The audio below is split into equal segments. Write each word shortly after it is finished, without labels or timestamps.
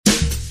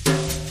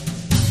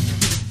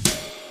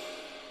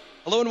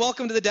Hello and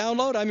welcome to the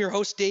download. I'm your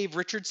host, Dave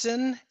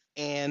Richardson,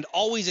 and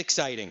always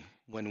exciting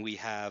when we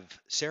have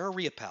Sarah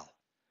Riopel,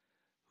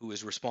 who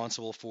is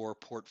responsible for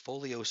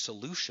portfolio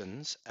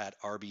solutions at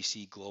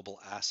RBC Global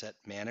Asset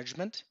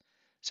Management.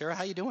 Sarah,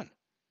 how you doing?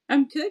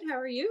 I'm good. How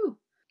are you?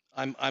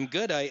 I'm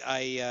good.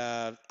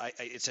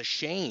 It's a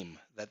shame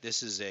that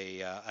this is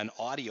an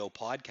audio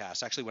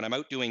podcast. Actually, when I'm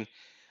out doing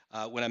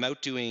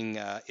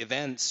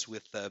events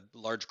with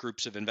large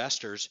groups of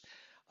investors,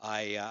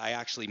 I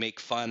actually make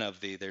fun of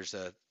there's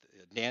a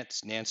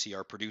Nancy,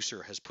 our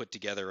producer, has put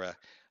together a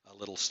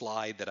little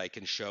slide that I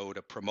can show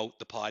to promote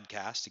the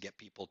podcast to get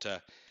people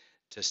to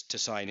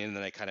sign in, and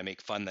then I kind of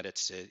make fun that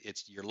it's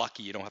you're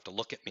lucky you don't have to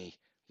look at me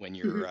when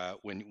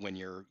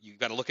Mhm. you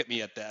got to look at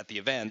me at the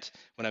event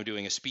when I'm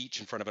doing a speech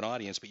in front of an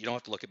audience, but you don't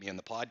have to look at me on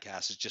the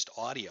podcast. It's just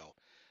audio.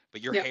 But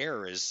your Yep.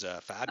 hair is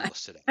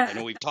fabulous today. I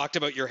know I we've talked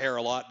about your hair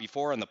a lot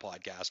before on the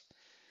podcast.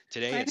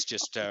 Today it's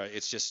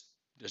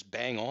just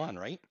bang on,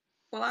 right?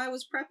 well, I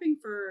was prepping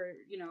for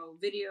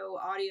video,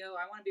 audio.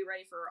 I want to be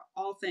ready for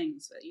all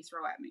things that you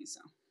throw at me.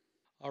 So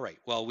All right.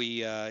 Well,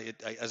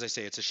 as I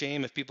say, it's a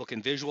shame if people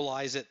can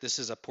visualize it. This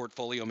is a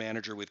portfolio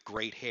manager with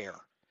great hair,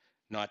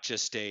 not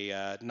just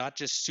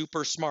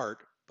super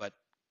smart, but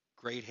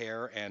great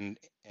hair and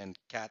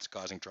cats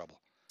causing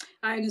trouble.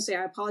 I can say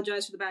I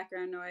apologize for the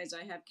background noise.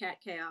 I have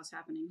cat chaos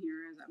happening here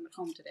as I'm at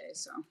home today.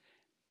 So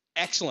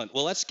Excellent.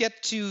 Well, let's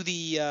get to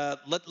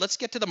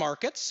the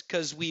markets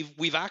because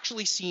we've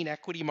actually seen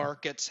equity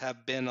markets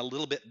have been a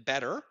little bit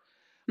better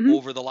Mhm.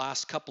 over the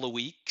last couple of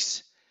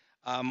weeks.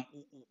 Um,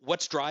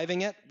 what's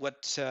driving it?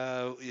 What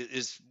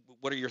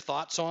are your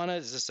thoughts on it?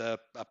 Is this a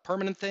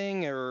permanent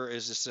thing, or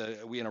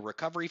are we in a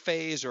recovery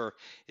phase, or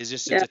is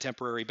this just Yeah. a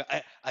temporary,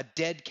 a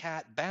dead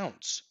cat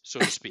bounce, so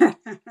to speak?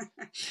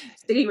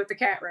 Sticking with the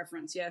cat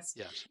reference, yes.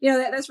 Yes.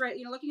 That's right.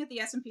 Looking at the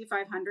S&P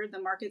 500, the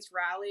markets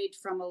rallied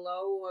from a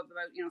low of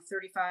about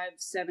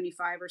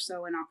 35.75 or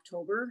so in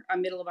October,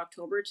 middle of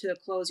October, to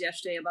close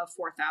yesterday above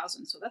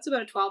 4,000. So that's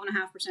about a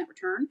 12.5%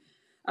 return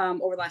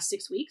over the last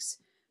 6 weeks,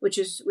 which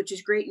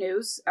is great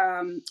news.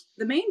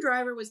 The main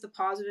driver was the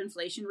positive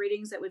inflation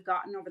readings that we've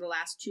gotten over the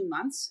last 2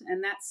 months,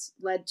 and that's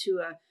led to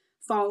a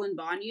fall in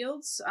bond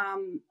yields.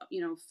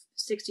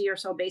 60 or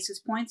so basis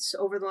points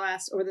over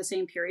the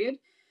same period.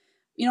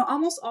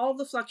 Almost all of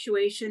the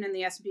fluctuation in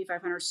the S&P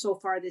 500 so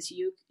far this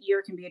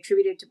year can be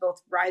attributed to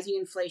both rising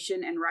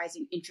inflation and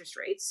rising interest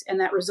rates, and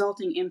that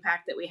resulting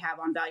impact that we have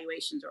on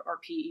valuations or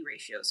PE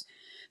ratios.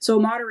 So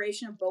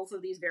moderation of both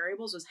of these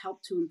variables has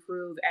helped to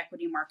improve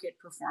equity market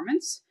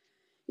performance.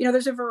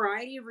 There's a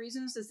variety of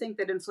reasons to think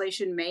that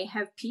inflation may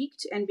have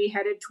peaked and be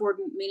headed toward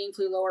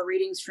meaningfully lower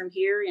readings from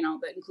here.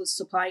 That includes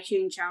supply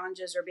chain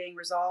challenges are being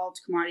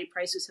resolved, commodity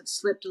prices have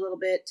slipped a little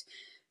bit,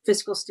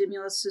 fiscal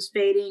stimulus is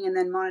fading, and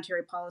then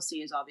monetary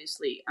policy is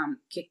obviously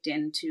kicked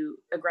into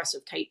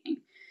aggressive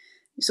tightening.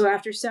 So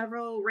after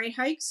several rate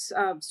hikes,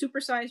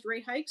 supersized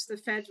rate hikes, the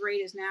Fed funds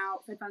rate is now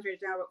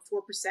about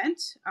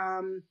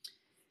 4%.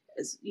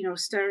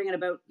 Starting at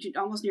about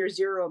almost near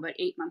zero about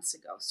 8 months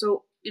ago.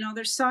 So,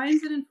 there's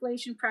signs that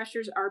inflation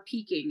pressures are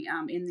peaking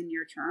in the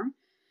near term,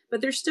 but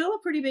there's still a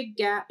pretty big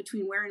gap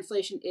between where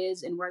inflation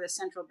is and where the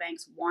central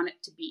banks want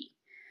it to be.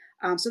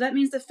 So that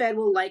means the Fed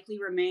will likely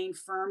remain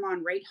firm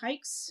on rate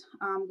hikes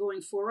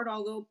going forward,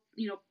 although,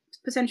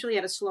 potentially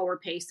at a slower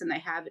pace than they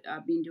have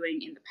been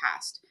doing in the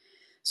past.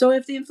 So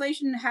if the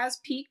inflation has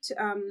peaked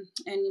and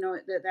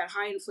that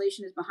high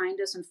inflation is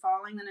behind us and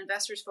falling, then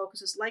investors'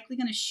 focus is likely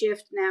going to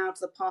shift now to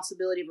the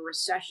possibility of a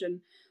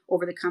recession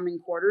over the coming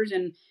quarters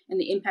and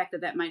the impact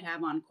that might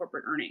have on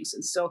corporate earnings.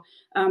 And so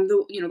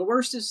the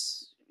worst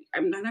is,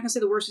 I'm not going to say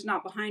the worst is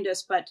not behind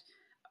us, but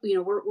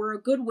we're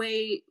a good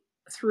way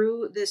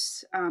through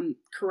this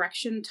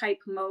correction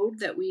type mode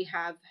that we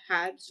have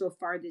had so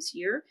far this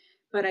year,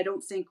 but I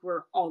don't think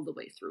we're all the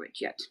way through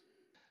it yet.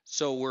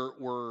 So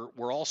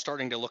we're all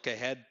starting to look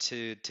ahead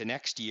to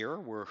next year.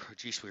 We're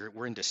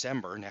in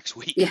December next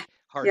week. Yeah,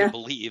 Hard to yeah.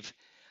 believe.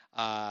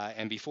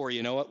 And before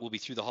you know it, we'll be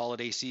through the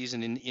holiday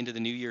season and into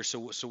the new year. So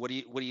what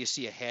do you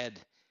see ahead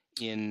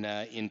in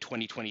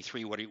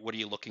 2023? What are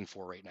you looking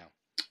for right now?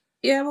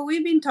 Yeah, well,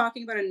 we've been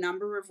talking about a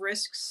number of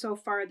risks so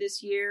far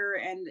this year,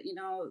 and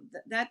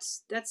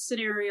that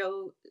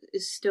scenario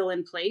is still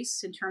in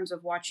place in terms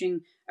of watching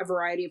a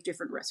variety of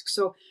different risks.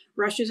 So,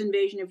 Russia's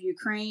invasion of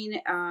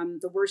Ukraine,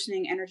 the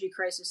worsening energy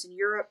crisis in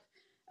Europe,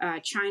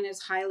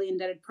 China's highly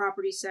indebted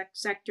property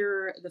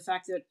sector, the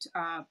fact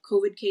that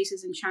COVID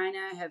cases in China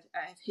have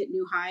hit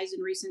new highs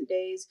in recent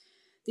days.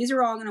 These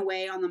are all going to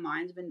weigh on the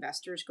minds of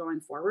investors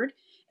going forward.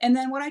 And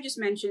then what I just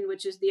mentioned,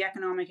 which is the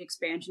economic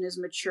expansion is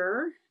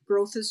mature,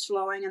 growth is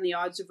slowing, and the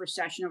odds of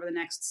recession over the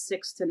next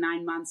 6 to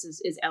 9 months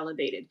is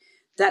elevated.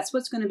 That's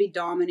what's going to be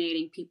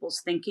dominating people's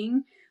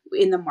thinking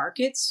in the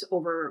markets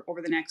over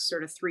the next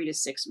sort of 3 to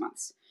 6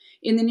 months.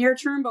 In the near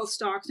term, both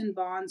stocks and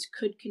bonds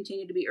could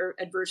continue to be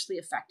adversely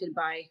affected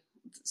by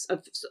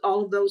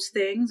all of those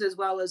things, as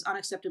well as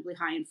unacceptably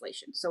high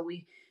inflation. So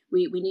we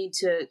need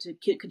to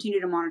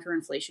continue to monitor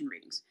inflation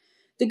readings.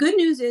 The good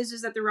news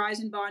is that the rise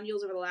in bond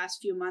yields over the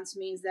last few months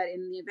means that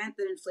in the event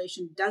that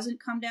inflation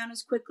doesn't come down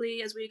as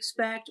quickly as we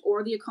expect,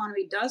 or the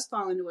economy does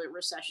fall into a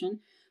recession,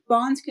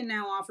 bonds can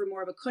now offer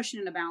more of a cushion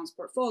in a balanced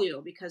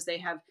portfolio because they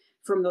have,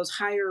 from those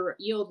higher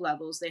yield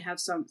levels, they have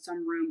some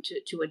room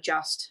to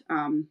adjust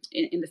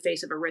in the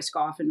face of a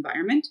risk-off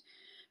environment.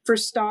 For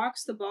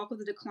stocks, the bulk of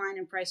the decline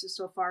in prices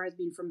so far has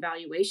been from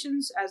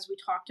valuations, as we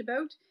talked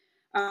about.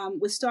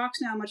 With stocks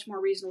now much more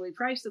reasonably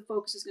priced, the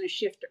focus is going to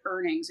shift to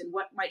earnings and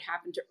what might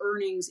happen to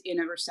earnings in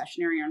a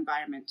recessionary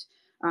environment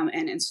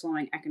and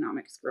slowing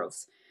economic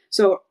growth.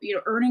 So,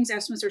 earnings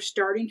estimates are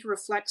starting to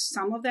reflect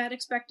some of that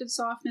expected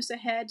softness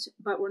ahead,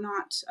 but we're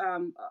not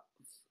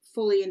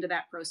fully into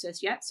that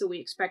process yet. So we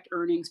expect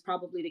earnings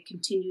probably to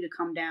continue to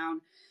come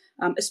down,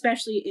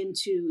 especially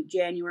into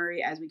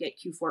January as we get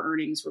Q4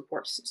 earnings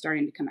reports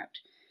starting to come out.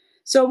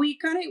 So we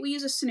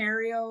use a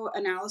scenario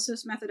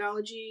analysis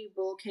methodology: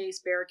 bull case,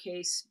 bear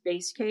case,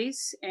 base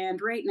case.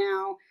 And right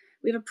now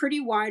we have a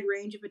pretty wide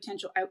range of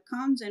potential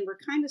outcomes, and we're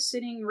kind of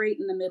sitting right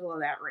in the middle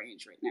of that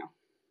range right now.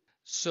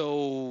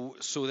 So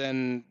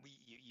then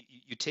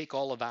you take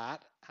all of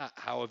that.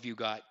 How have you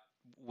got?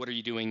 What are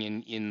you doing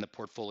in the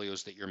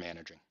portfolios that you're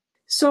managing?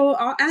 So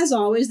as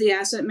always, the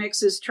asset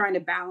mix is trying to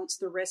balance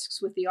the risks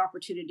with the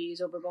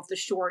opportunities over both the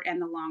short and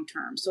the long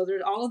term. So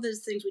there's all of those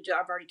things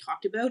I've already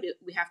talked about.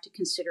 We have to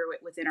consider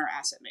it within our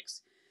asset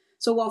mix.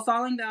 So while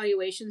falling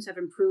valuations have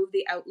improved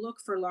the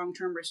outlook for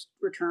long-term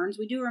returns,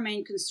 we do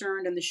remain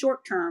concerned in the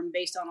short term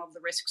based on all of the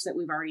risks that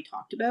we've already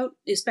talked about,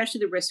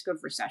 especially the risk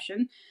of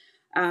recession.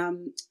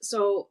 And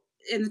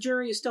the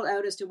jury is still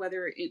out as to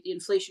whether the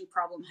inflation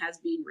problem has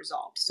been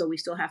resolved. So we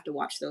still have to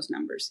watch those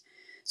numbers.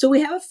 So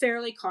we have a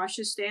fairly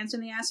cautious stance in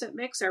the asset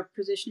mix. Our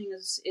positioning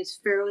is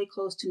fairly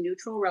close to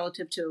neutral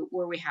relative to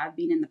where we have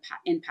been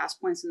in past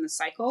points in the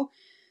cycle.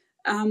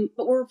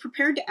 But we're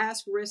prepared to add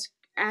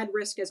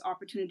risk as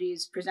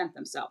opportunities present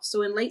themselves.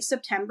 So in late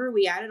September,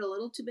 we added a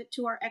little bit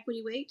to our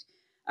equity weight.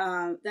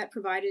 That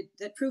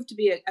proved to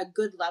be a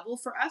good level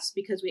for us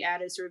because we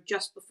added sort of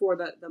just before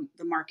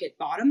the market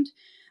bottomed.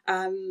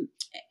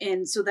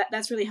 And so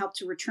that's really helped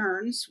to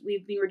returns.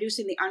 We've been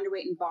reducing the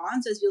underweight in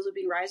bonds as yields have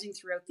been rising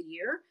throughout the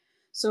year.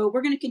 So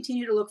we're going to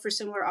continue to look for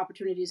similar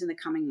opportunities in the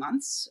coming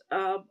months.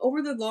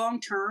 Over the long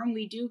term,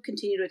 we do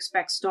continue to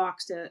expect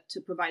stocks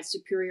to provide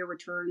superior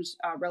returns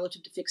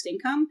relative to fixed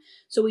income.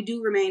 So we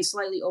do remain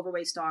slightly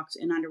overweight stocks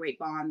and underweight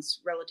bonds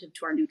relative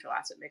to our neutral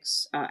asset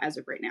mix as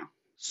of right now.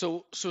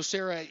 So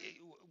Sarah,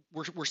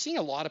 we're seeing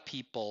a lot of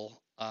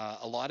people,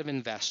 a lot of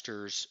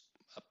investors,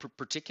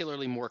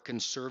 particularly more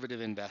conservative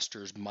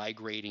investors,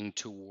 migrating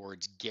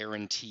towards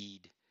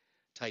guaranteed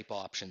type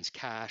options,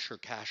 cash or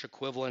cash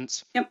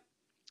equivalents. Yep.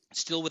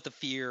 Still with the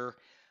fear,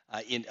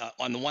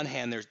 on the one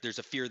hand, there's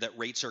a fear that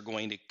rates are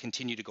going to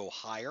continue to go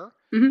higher,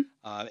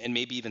 and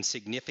maybe even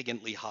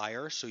significantly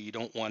higher. So you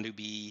don't want to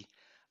be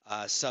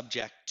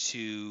subject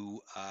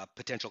to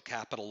potential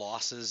capital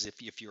losses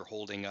if you're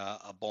holding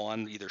a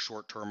bond, either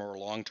short term or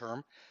long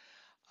term.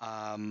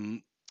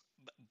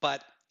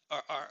 But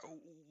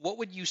what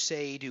would you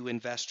say to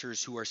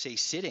investors who are, say,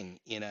 sitting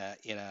in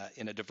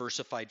a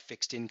diversified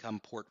fixed income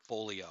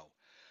portfolio,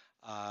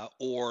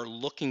 or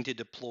looking to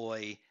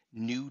deploy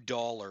new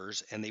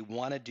dollars, and they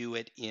want to do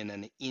it in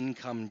an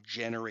income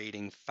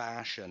generating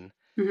fashion?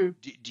 Do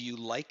you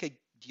like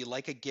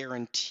a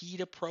guaranteed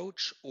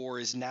approach,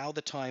 or is now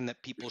the time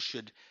that people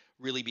should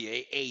really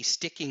be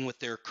sticking with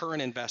their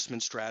current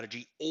investment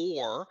strategy,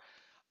 or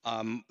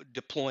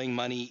deploying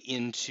money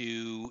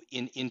into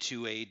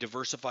a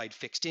diversified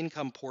fixed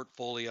income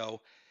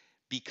portfolio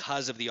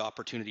because of the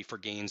opportunity for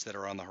gains that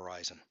are on the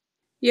horizon?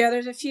 Yeah,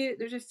 there's a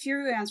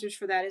few answers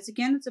for that.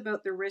 It's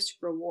about the risk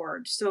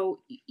reward.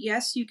 So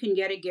yes, you can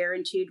get a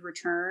guaranteed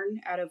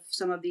return out of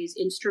some of these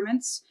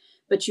instruments,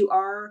 but you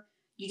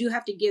do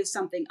have to give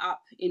something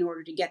up in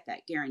order to get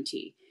that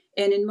guarantee.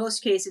 And in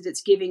most cases,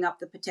 it's giving up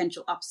the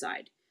potential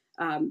upside,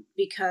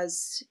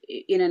 because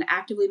in an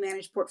actively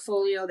managed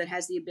portfolio that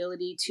has the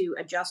ability to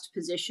adjust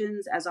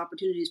positions as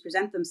opportunities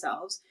present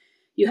themselves,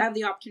 you have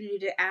the opportunity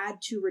to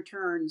add to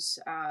returns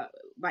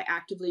by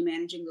actively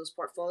managing those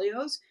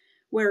portfolios.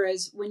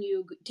 Whereas when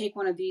you take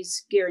one of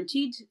these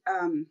guaranteed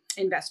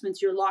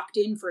investments, you're locked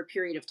in for a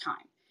period of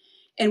time.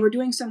 And we're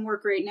doing some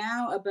work right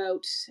now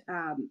about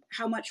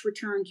how much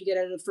returns you get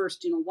out of the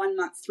first 1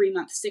 month, 3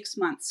 months, 6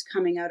 months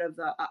coming out of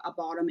a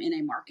bottom in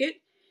a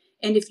market.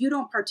 And if you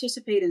don't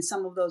participate in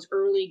some of those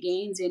early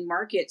gains in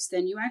markets,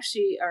 then you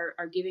actually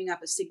are giving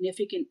up a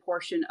significant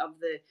portion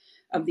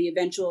of the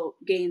eventual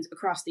gains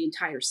across the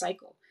entire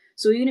cycle.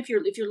 So even if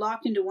you're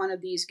locked into one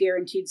of these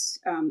guaranteed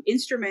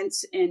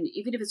instruments, and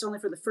even if it's only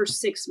for the first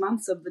 6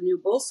 months of the new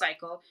bull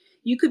cycle,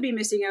 you could be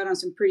missing out on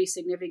some pretty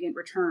significant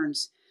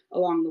returns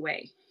along the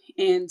way.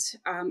 And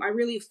I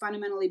really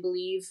fundamentally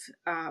believe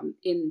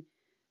in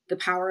the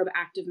power of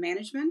active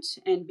management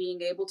and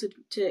being able to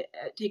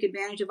take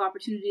advantage of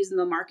opportunities in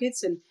the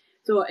markets. And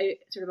so a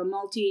sort of a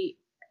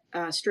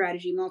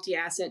multi-strategy,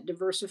 multi-asset,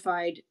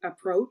 diversified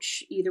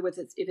approach, either if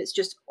it's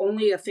just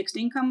only a fixed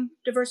income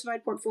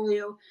diversified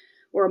portfolio,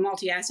 or a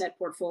multi-asset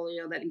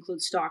portfolio that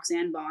includes stocks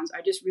and bonds.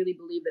 I just really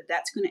believe that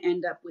that's going to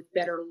end up with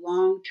better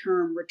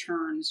long-term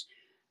returns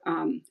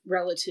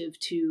relative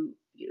to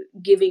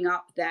giving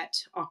up that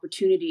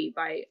opportunity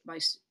by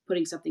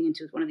putting something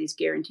into one of these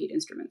guaranteed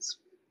instruments.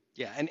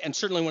 Yeah, and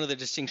certainly one of the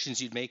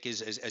distinctions you'd make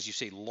is, as you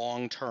say,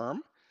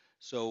 long-term.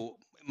 So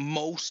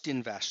most of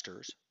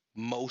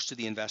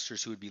the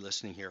investors who would be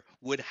listening here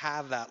would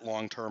have that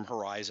long-term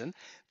horizon.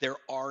 There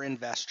are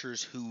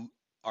investors who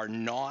are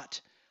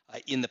not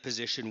in the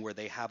position where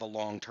they have a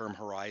long-term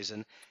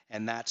horizon,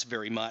 and that's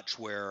very much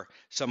where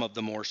some of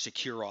the more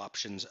secure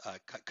options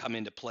come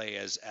into play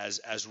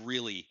as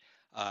really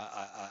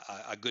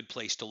a good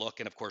place to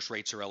look. And of course,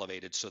 rates are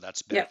elevated, so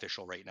that's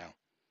beneficial right now.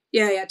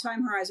 Yeah.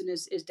 Time horizon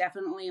is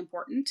definitely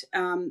important.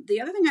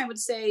 The other thing I would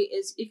say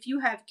is if you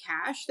have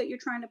cash that you're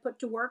trying to put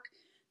to work,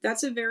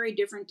 that's a very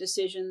different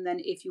decision than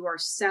if you are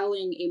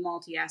selling a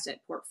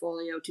multi-asset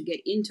portfolio to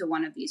get into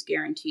one of these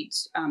guaranteed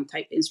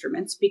type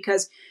instruments,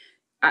 because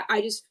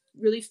I just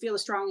really feel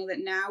strongly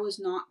that now is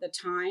not the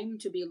time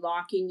to be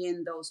locking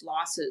in those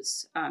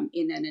losses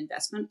in an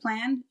investment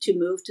plan to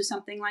move to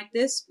something like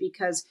this,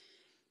 because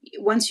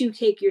once you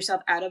take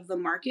yourself out of the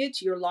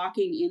market, you're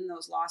locking in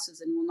those losses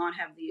and will not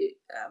have the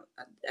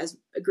as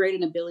great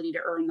an ability to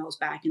earn those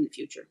back in the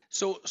future.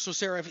 So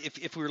Sarah,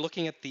 if we were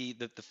looking at the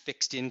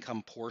fixed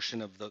income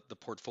portion of the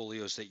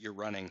portfolios that you're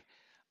running,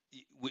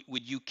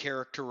 would you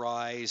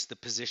characterize the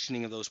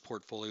positioning of those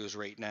portfolios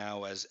right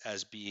now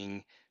as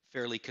being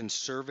fairly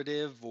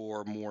conservative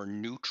or more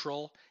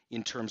neutral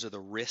in terms of the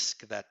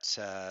risk that's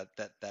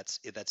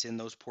in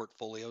those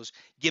portfolios,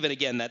 given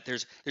again that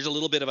there's a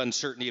little bit of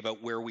uncertainty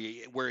about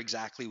where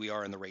exactly we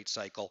are in the rate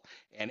cycle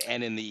and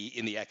in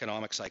the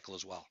economic cycle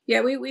as well?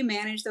 Yeah, we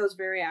manage those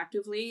very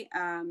actively,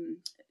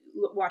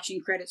 watching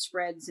credit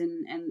spreads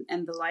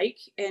and the like.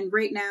 And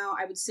right now,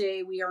 I would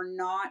say we are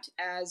not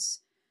as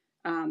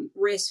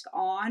risk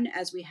on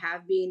as we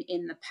have been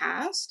in the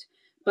past.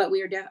 But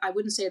we are. I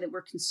wouldn't say that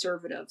we're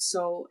conservative.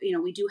 So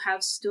we do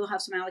still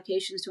have some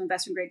allocations to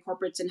investment grade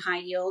corporates and high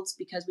yields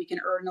because we can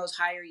earn those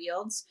higher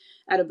yields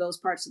out of those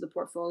parts of the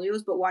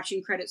portfolios. But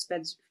watching credit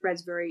spreads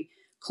very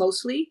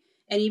closely,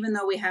 and even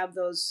though we have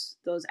those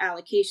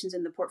allocations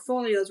in the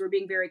portfolios, we're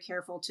being very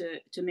careful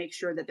to make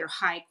sure that they're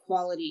high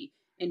quality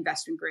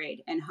investment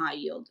grade and high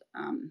yield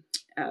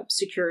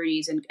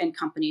securities and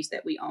companies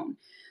that we own.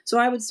 So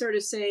I would sort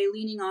of say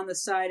leaning on the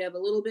side of a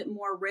little bit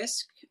more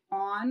risk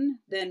on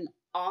than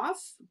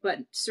off, but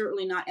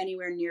certainly not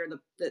anywhere near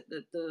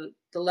the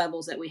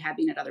levels that we have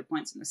been at other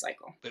points in the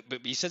cycle.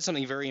 But you said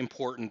something very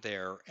important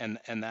there, and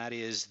that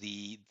is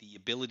the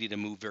ability to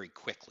move very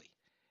quickly.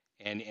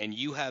 And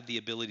you have the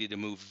ability to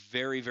move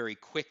very, very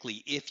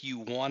quickly if you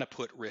want to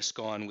put risk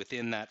on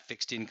within that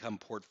fixed income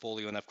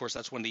portfolio. And of course,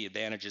 that's one of the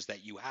advantages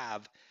that you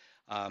have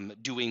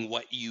doing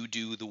what you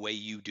do, the way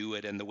you do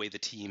it, and the way the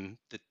team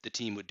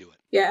would do it.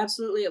 Yeah,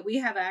 absolutely. We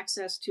have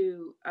access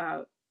to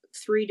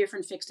 3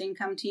 different fixed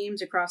income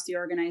teams across the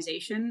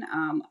organization,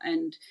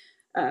 and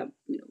a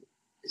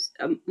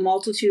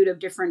multitude of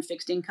different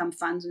fixed income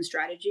funds and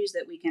strategies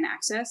that we can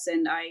access.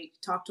 And I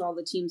talk to all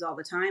the teams all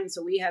the time.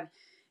 So we have,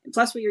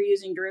 plus we are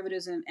using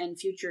derivatives and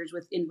futures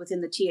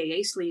within the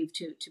TAA sleeve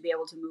to be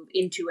able to move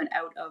into and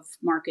out of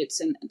markets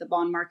and the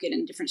bond market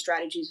and different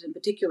strategies in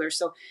particular.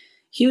 So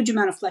huge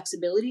amount of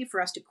flexibility for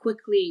us to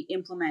quickly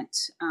implement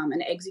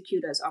and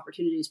execute as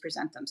opportunities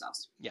present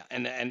themselves. Yeah,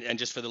 and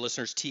just for the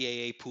listeners,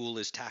 TAA pool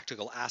is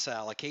tactical asset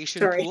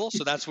allocation pool.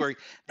 So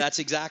that's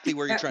exactly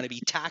where you're trying to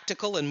be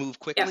tactical and move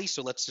quickly. Yeah.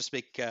 So let's just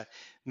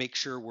make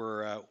sure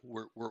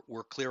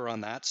we're clear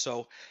on that.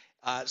 So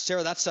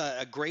Sarah, that's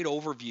a great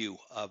overview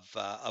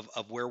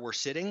of where we're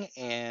sitting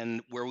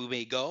and where we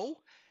may go,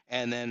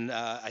 and then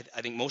I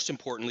think most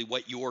importantly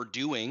what you're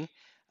doing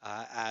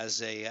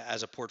as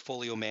a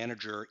portfolio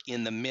manager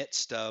in the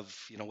midst of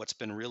what's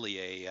been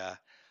really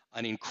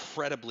an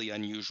incredibly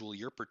unusual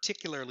year,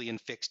 particularly in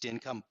fixed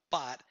income.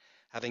 But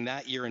having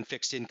that year in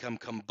fixed income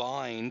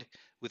combined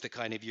with the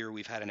kind of year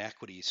we've had in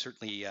equity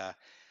certainly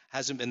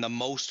hasn't been the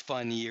most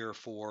fun year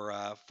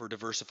for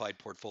diversified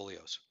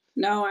portfolios.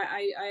 No,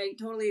 I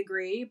totally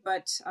agree,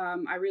 but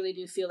I really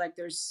do feel like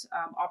there's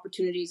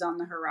opportunities on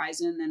the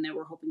horizon and that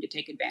we're hoping to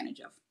take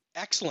advantage of.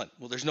 Excellent.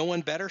 Well, there's no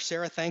one better.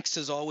 Sarah, thanks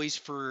as always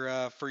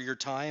for your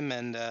time,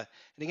 and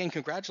again,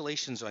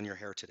 congratulations on your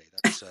hair today.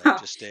 That's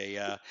just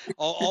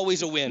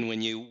always a win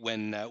when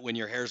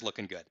your hair's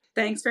looking good.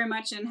 Thanks very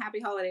much, and happy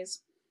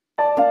holidays.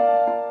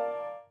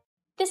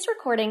 This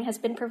recording has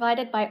been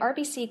provided by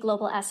RBC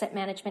Global Asset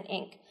Management,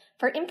 Inc.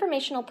 for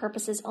informational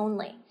purposes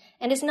only,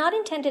 and is not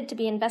intended to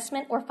be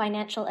investment or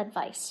financial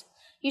advice.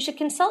 You should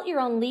consult your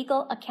own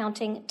legal,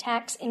 accounting,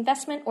 tax,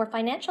 investment, or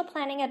financial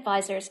planning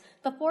advisors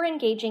before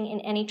engaging in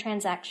any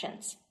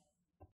transactions.